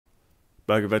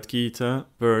Bhagavad Gita,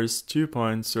 verse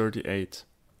 2.38.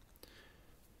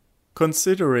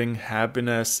 Considering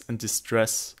happiness and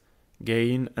distress,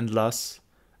 gain and loss,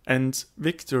 and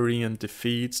victory and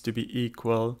defeat to be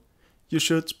equal, you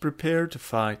should prepare to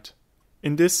fight.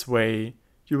 In this way,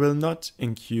 you will not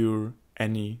incur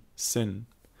any sin.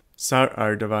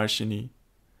 Sarardavashini.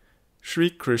 Sri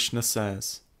Krishna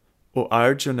says, O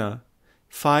Arjuna,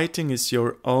 fighting is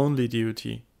your only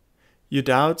duty. You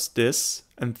doubt this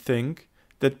and think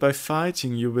that by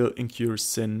fighting you will incur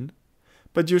sin,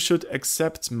 but you should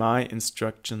accept my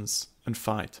instructions and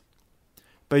fight.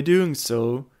 By doing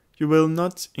so, you will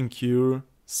not incur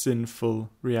sinful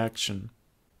reaction.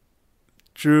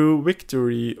 Through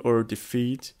victory or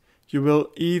defeat, you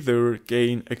will either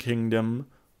gain a kingdom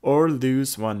or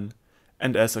lose one,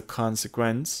 and as a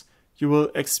consequence, you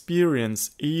will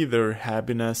experience either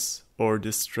happiness or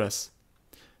distress.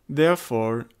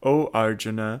 Therefore, O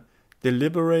Arjuna,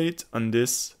 deliberate on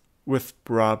this with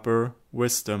proper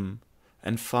wisdom,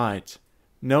 and fight,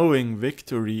 knowing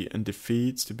victory and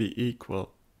defeat to be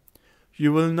equal.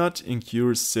 You will not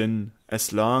incur sin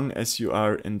as long as you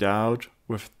are endowed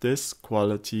with this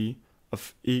quality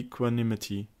of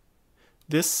equanimity.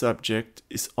 This subject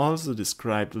is also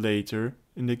described later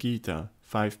in the Gita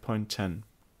 5.10.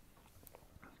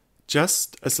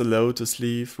 Just as a lotus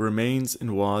leaf remains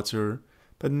in water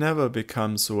but never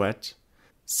becomes wet,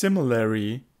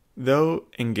 similarly, though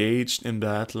engaged in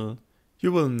battle,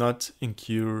 you will not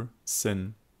incur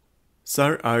sin.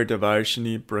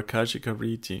 Sarardavashini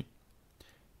Prakashikariti.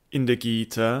 In the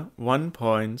Gita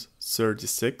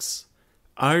 1.36,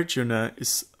 Arjuna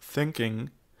is thinking,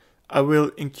 I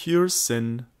will incur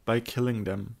sin by killing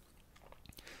them.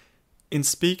 In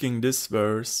speaking this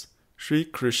verse, Sri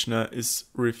Krishna is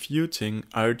refuting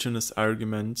Arjuna's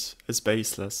argument as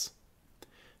baseless.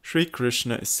 Sri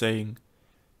Krishna is saying,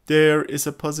 there is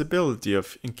a possibility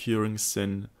of incurring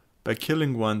sin by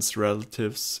killing one's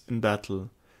relatives in battle,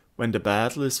 when the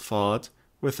battle is fought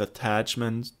with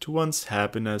attachment to one's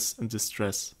happiness and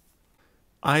distress.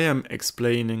 I am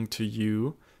explaining to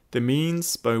you the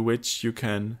means by which you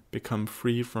can become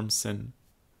free from sin.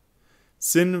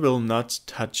 Sin will not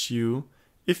touch you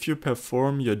if you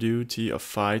perform your duty of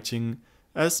fighting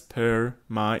as per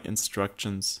my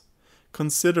instructions,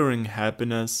 considering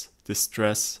happiness,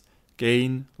 distress,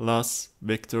 gain, loss,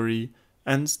 victory,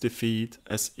 and defeat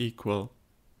as equal.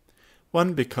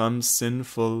 One becomes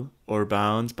sinful or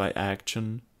bound by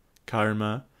action,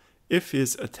 karma, if he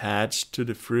is attached to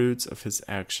the fruits of his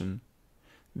action.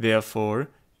 Therefore,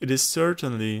 it is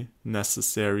certainly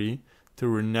necessary to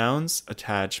renounce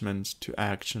attachment to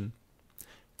action.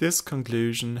 This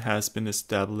conclusion has been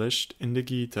established in the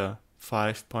Gita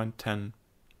 5.10.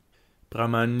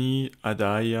 Brahmani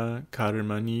adaya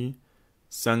karmani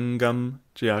sangam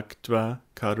tyaktva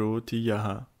karoti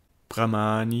yaha.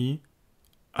 Brahmani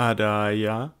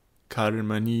adaya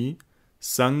karmani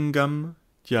sangam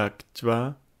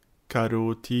tyaktva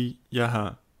karoti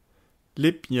yaha.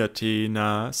 Lipyate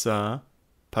na sa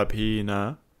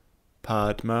papena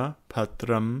padma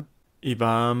patram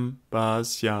ivam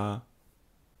vasya.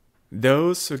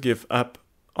 Those who give up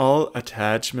all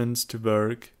attachments to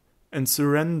work and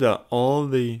surrender all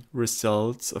the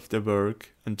results of their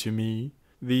work unto me,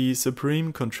 the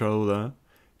Supreme Controller,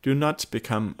 do not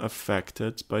become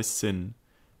affected by sin,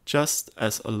 just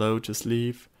as a lotus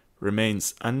leaf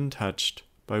remains untouched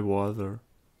by water.